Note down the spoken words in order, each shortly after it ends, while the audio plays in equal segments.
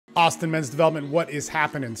Austin Men's Development, what is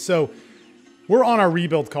happening? So we're on our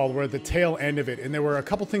rebuild call. We're at the tail end of it. And there were a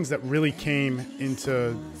couple things that really came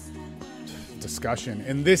into discussion.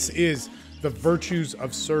 And this is the virtues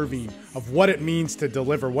of serving, of what it means to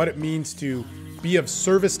deliver, what it means to be of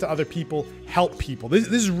service to other people, help people. This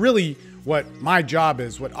is really what my job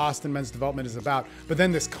is, what Austin Men's Development is about. But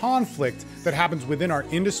then this conflict that happens within our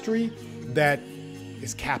industry that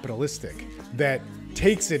is capitalistic, that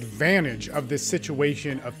takes advantage of this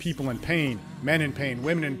situation of people in pain, men in pain,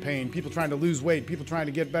 women in pain, people trying to lose weight, people trying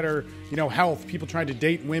to get better, health, people trying to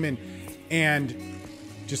date women, and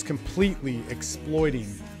just completely exploiting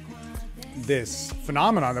this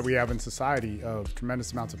phenomenon that we have in society of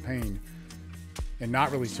tremendous amounts of pain and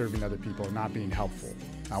not really serving other people and not being helpful.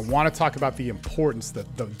 I want to talk about the importance, the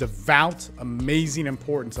devout, amazing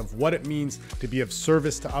importance of what it means to be of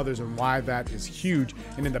service to others and why that is huge,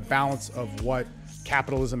 and in the balance of what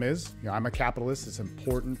capitalism is. I'm a capitalist. It's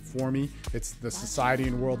important for me. It's the society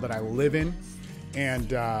and world that I live in,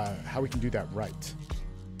 and how we can do that right.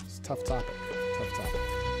 It's a tough topic. Tough topic.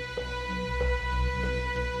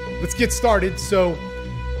 Let's get started. So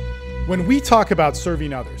when we talk about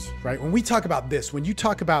serving others, right? When we talk about this, when you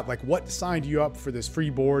talk about like what signed you up for this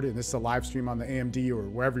free board, and this is a live stream on the AMD or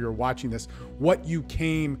wherever you're watching this, what you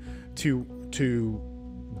came to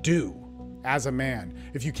do as a man.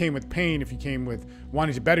 If you came with pain, if you came with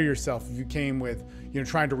wanting to better yourself, if you came with,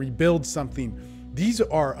 trying to rebuild something, these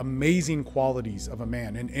are amazing qualities of a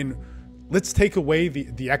man. And let's take away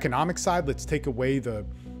the economic side. Let's take away the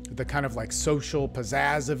kind of like social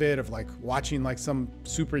pizzazz of it, of like watching like some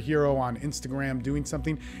superhero on Instagram doing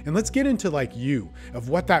something. And let's get into like of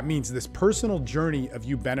what that means, this personal journey of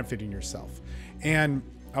you benefiting yourself. And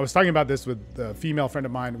I was talking about this with a female friend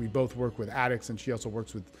of mine. We both work with addicts, and she also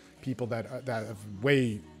works with people that have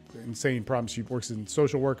way insane problems. She works in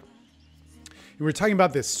social work. And we're talking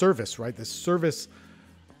about this service, right? This service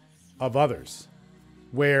of others,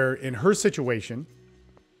 where in her situation,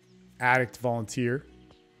 addict, volunteer,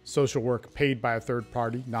 social work paid by a third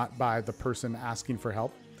party, not by the person asking for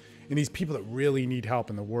help. And these people that really need help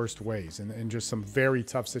in the worst ways and in just some very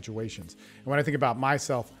tough situations. And when I think about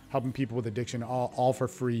myself, helping people with addiction all for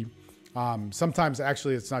free, sometimes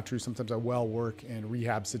actually it's not true. Sometimes I work in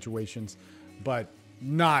rehab situations, but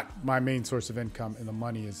not my main source of income. And the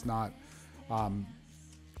money is not,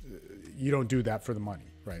 you don't do that for the money,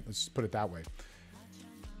 right? Let's just put it that way.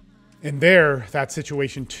 And that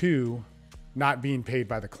situation too, not being paid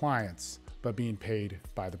by the clients, but being paid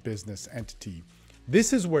by the business entity.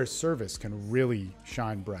 This is where service can really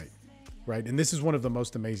shine bright, right? And this is one of the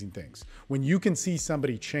most amazing things. When you can see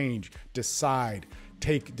somebody change, decide,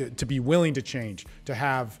 to be willing to change, to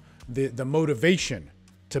have the motivation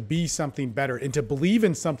to be something better and to believe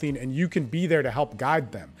in something, and you can be there to help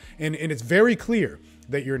guide them. And it's very clear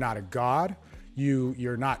that you're not a god.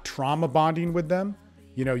 You're not trauma bonding with them.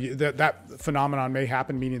 That phenomenon may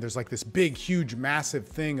happen, meaning there's like this big, huge, massive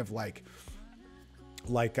thing of like,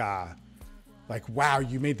 wow,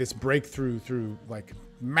 you made this breakthrough through like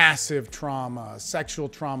massive trauma, sexual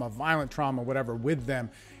trauma, violent trauma, whatever, with them.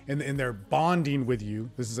 And they're bonding with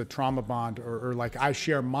you. This is a trauma bond, or like I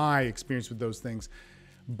share my experience with those things,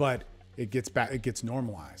 but it gets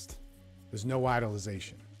normalized. There's no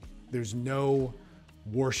idolization. There's no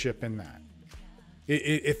worship in that.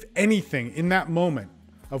 If anything, in that moment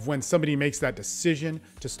of when somebody makes that decision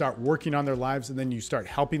to start working on their lives, and then you start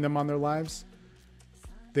helping them on their lives,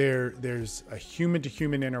 there's a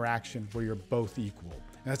human-to-human interaction where you're both equal.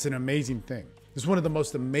 And that's an amazing thing. It's one of the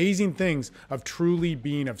most amazing things of truly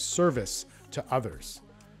being of service to others.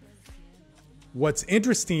 What's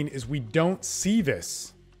interesting is we don't see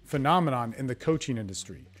this phenomenon in the coaching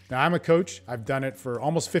industry. Now, I'm a coach. I've done it for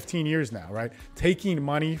almost 15 years now, right? Taking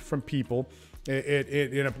money from people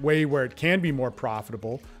in a way where it can be more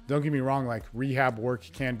profitable. Don't get me wrong, like rehab work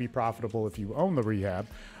can be profitable if you own the rehab.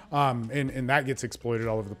 And that gets exploited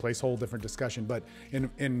all over the place, whole different discussion. But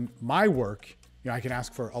in my work, I can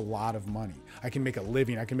ask for a lot of money. I can make a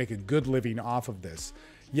living. I can make a good living off of this.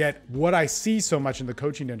 Yet what I see so much in the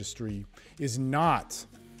coaching industry is not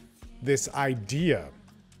this idea.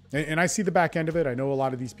 And I see the back end of it. I know a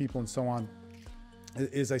lot of these people and so on,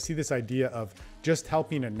 is I see this idea of just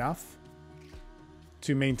helping enough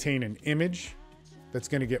to maintain an image that's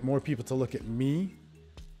going to get more people to look at me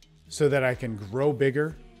so that I can grow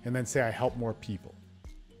bigger and then say I help more people.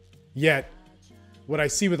 Yet, what I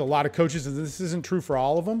see with a lot of coaches, and this isn't true for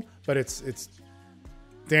all of them, but it's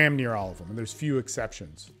damn near all of them, and there's few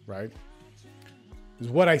exceptions, right? Is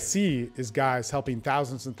what I see is guys helping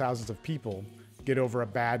thousands and thousands of people get over a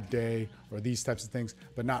bad day or these types of things,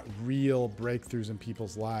 but not real breakthroughs in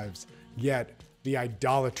people's lives. Yet the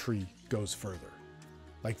idolatry goes further.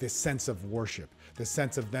 Like this sense of worship, this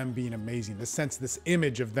sense of them being amazing, this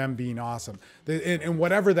image of them being awesome. And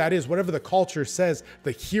whatever that is, whatever the culture says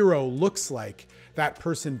the hero looks like, that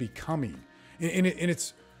person becoming. And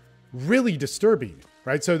it's really disturbing,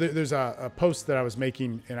 right? So there's a post that I was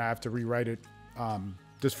making, and I have to rewrite it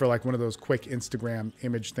just for like one of those quick Instagram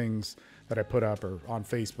image things that I put up or on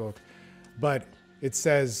Facebook. But it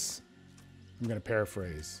says, I'm going to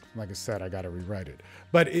paraphrase. Like I said, I got to rewrite it.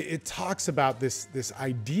 But it talks about this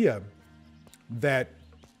idea that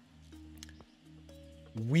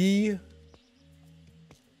we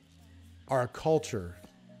are a culture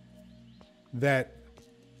that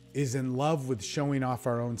is in love with showing off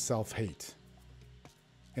our own self-hate.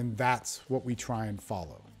 And that's what we try and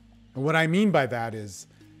follow. And what I mean by that is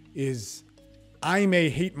I may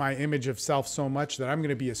hate my image of self so much that I'm going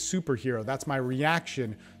to be a superhero. That's my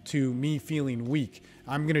reaction to me feeling weak.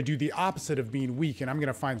 I'm going to do the opposite of being weak, and I'm going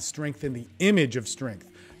to find strength in the image of strength.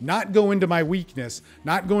 Not go into my weakness,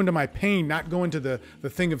 not go into my pain, not go into the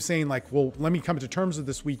thing of saying like, well, let me come to terms with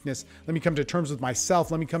this weakness. Let me come to terms with myself.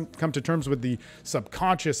 Let me come to terms with the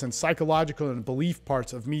subconscious and psychological and belief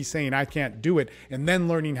parts of me saying I can't do it, and then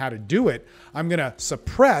learning how to do it. I'm going to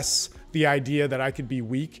suppress the idea that I could be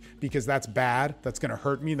weak because that's bad. That's going to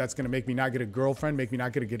hurt me. That's going to make me not get a girlfriend, make me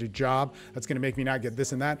not get a job. That's going to make me not get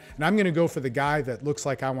this and that. And I'm going to go for the guy that looks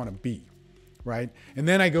like I want to be. Right? And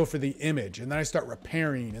then I go for the image, and then I start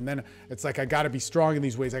repairing. And then it's like, I got to be strong in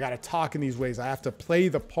these ways. I got to talk in these ways. I have to play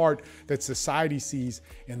the part that society sees.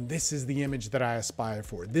 And this is the image that I aspire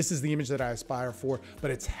for. This is the image that I aspire for,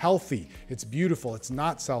 but it's healthy. It's beautiful. It's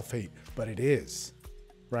not self-hate, but it is.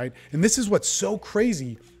 Right? And this is what's so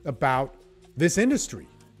crazy about this industry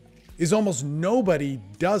is almost nobody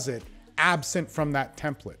does it absent from that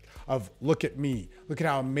template of look at me, look at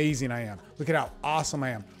how amazing I am, look at how awesome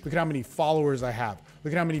I am, look at how many followers I have,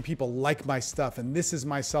 look at how many people like my stuff, and this is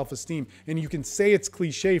my self-esteem. And you can say it's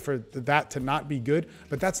cliche for that to not be good,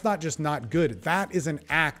 but that's not just not good. That is an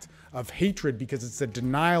act of hatred because it's a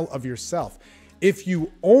denial of yourself. If you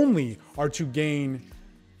only are to gain,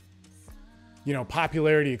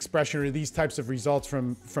 popularity, expression, or these types of results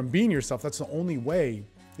from being yourself, that's the only way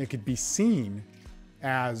it could be seen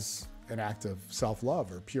as an act of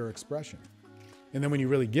self-love or pure expression. And then when you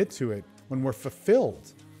really get to it, when we're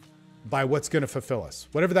fulfilled by what's going to fulfill us,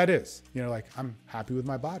 whatever that is, like I'm happy with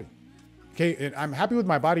my body. Okay. And I'm happy with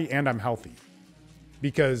my body and I'm healthy,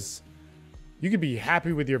 because you could be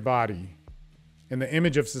happy with your body in the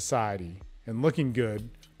image of society and looking good,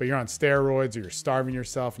 but you're on steroids or you're starving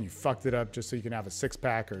yourself and you fucked it up just so you can have a six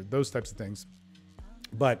pack or those types of things.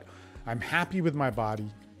 But I'm happy with my body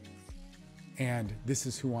and this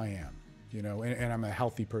is who I am. And I'm a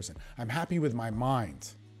healthy person. I'm happy with my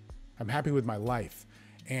mind. I'm happy with my life.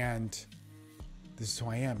 And this is who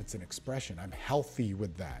I am. It's an expression. I'm healthy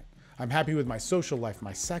with that. I'm happy with my social life,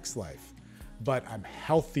 my sex life, but I'm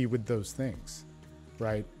healthy with those things,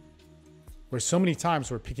 right? Where so many times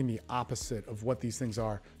we're picking the opposite of what these things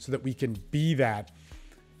are so that we can be that.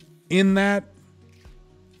 In that,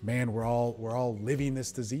 man, we're all living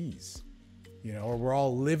this disease, or we're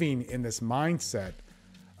all living in this mindset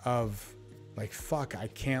of like, fuck, I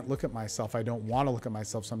can't look at myself. I don't want to look at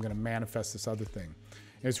myself, so I'm going to manifest this other thing.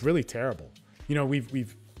 And it's really terrible.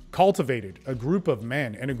 We've cultivated a group of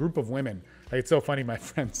men and a group of women. Like, it's so funny. My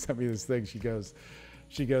friend sent me this thing. She goes,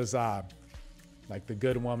 like the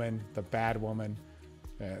good woman, the bad woman.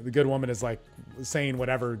 The good woman is like saying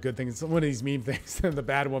whatever good thing. It's one of these meme things. And the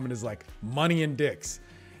bad woman is like money and dicks.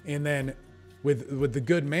 And then with the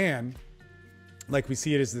good man, like we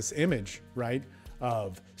see it as this image, right?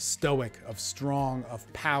 Of stoic, of strong, of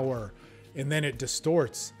power. And then it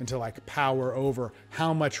distorts into like power over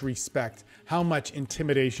how much respect, how much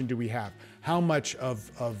intimidation do we have? How much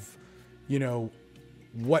of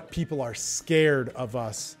what people are scared of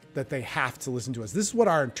us that they have to listen to us. This is what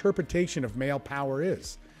our interpretation of male power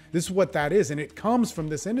is. This is what that is. And it comes from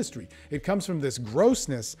this industry. It comes from this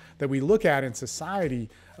grossness that we look at in society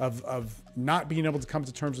of not being able to come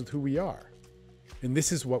to terms with who we are. And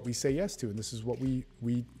this is what we say yes to. And this is what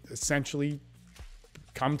we essentially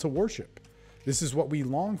come to worship. This is what we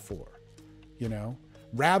long for,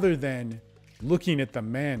 rather than looking at the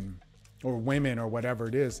men or women or whatever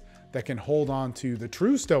it is that can hold on to the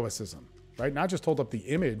true stoicism, right? Not just hold up the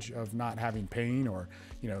image of not having pain or,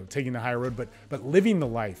 taking the higher road, but living the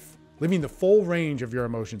life, living the full range of your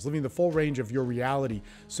emotions, living the full range of your reality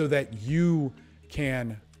so that you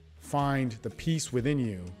can find the peace within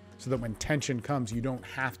you. So that when tension comes, you don't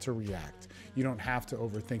have to react. You don't have to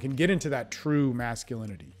overthink and get into that true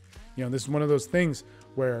masculinity. This is one of those things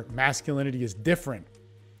where masculinity is different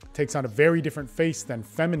takes on a very different face than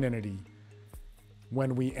femininity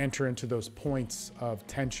when we enter into those points of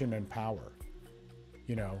tension and power,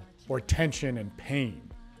 you know, or tension and pain.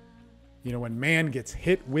 You know, when man gets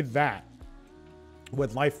hit with that,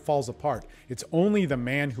 when life falls apart, it's only the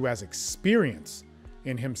man who has experience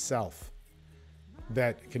in himself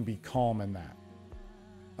that can be calm in that.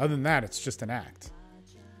 Other than that, it's just an act.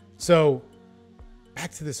 So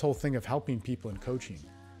back to this whole thing of helping people and coaching.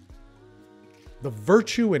 The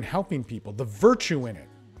virtue in helping people, the virtue in it,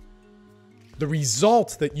 the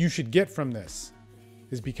result that you should get from this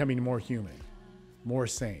is becoming more human, more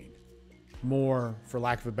sane, more, for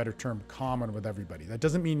lack of a better term, common with everybody. That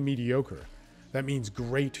doesn't mean mediocre. That means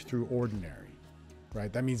great through ordinary,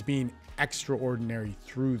 right? That means being extraordinary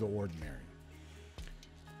through the ordinary.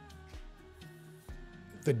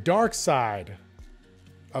 The dark side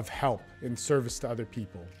of help in service to other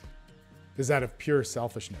people is that of pure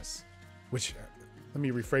selfishness, which, let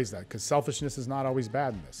me rephrase that, because selfishness is not always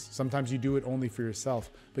bad in this. Sometimes you do it only for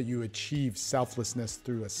yourself, but you achieve selflessness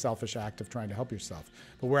through a selfish act of trying to help yourself.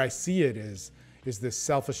 But where I see it is this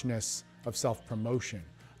selfishness of self-promotion,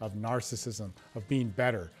 of narcissism, of being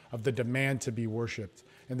better, of the demand to be worshiped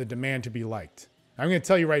and the demand to be liked. I'm going to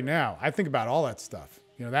tell you right now, I think about all that stuff.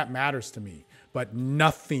 You know, that matters to me, but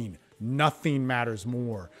nothing matters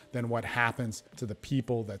more than what happens to the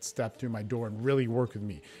people that step through my door and really work with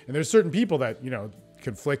me. And there's certain people that, you know,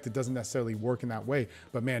 conflict, it doesn't necessarily work in that way,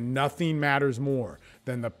 but man, nothing matters more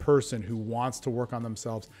than the person who wants to work on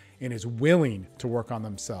themselves and is willing to work on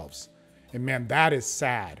themselves. And man, that is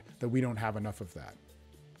sad that we don't have enough of that.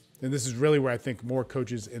 And this is really where I think more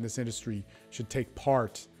coaches in this industry should take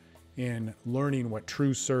part in learning what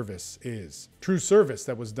true service is. True service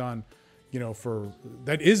that was done, you know,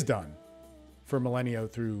 that is done for millennia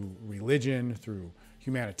through religion, through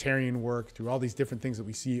humanitarian work, through all these different things that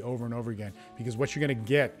we see over and over again. Because what you're going to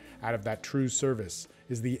get out of that true service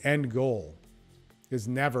is the end goal is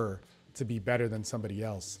never to be better than somebody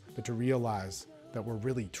else, but to realize that we're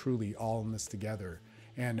really, truly all in this together.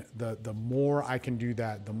 And the more I can do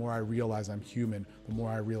that, the more I realize I'm human, the more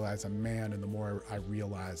I realize I'm man, and the more I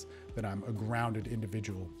realize that I'm a grounded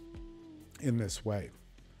individual in this way.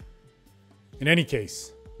 In any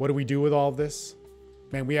case, what do we do with all of this?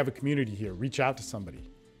 Man, we have a community here. Reach out to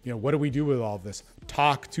somebody. You know, what do we do with all of this?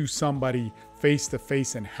 Talk to somebody face to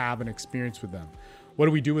face and have an experience with them. What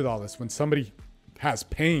do we do with all this? When somebody has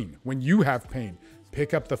pain, when you have pain,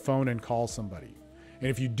 pick up the phone and call somebody. And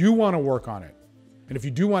if you do want to work on it, and if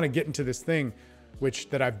you do want to get into this thing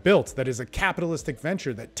that I've built, that is a capitalistic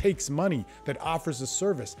venture, that takes money, that offers a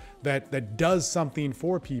service, that does something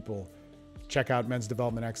for people, check out Men's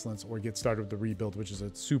Development Excellence or get started with the Rebuild, which is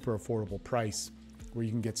a super affordable price where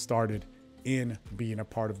you can get started in being a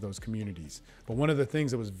part of those communities. But one of the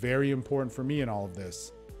things that was very important for me in all of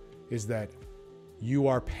this is that you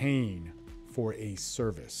are paying for a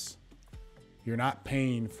service. You're not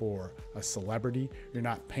paying for a celebrity. You're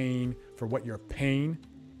not paying for what you're paying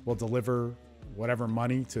will deliver whatever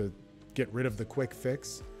money to get rid of the quick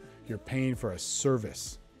fix. You're paying for a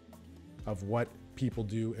service of what people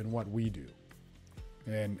do and what we do.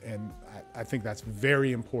 And I think that's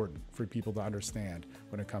very important for people to understand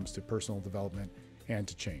when it comes to personal development and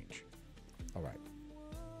to change. All right.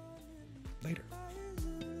 Later.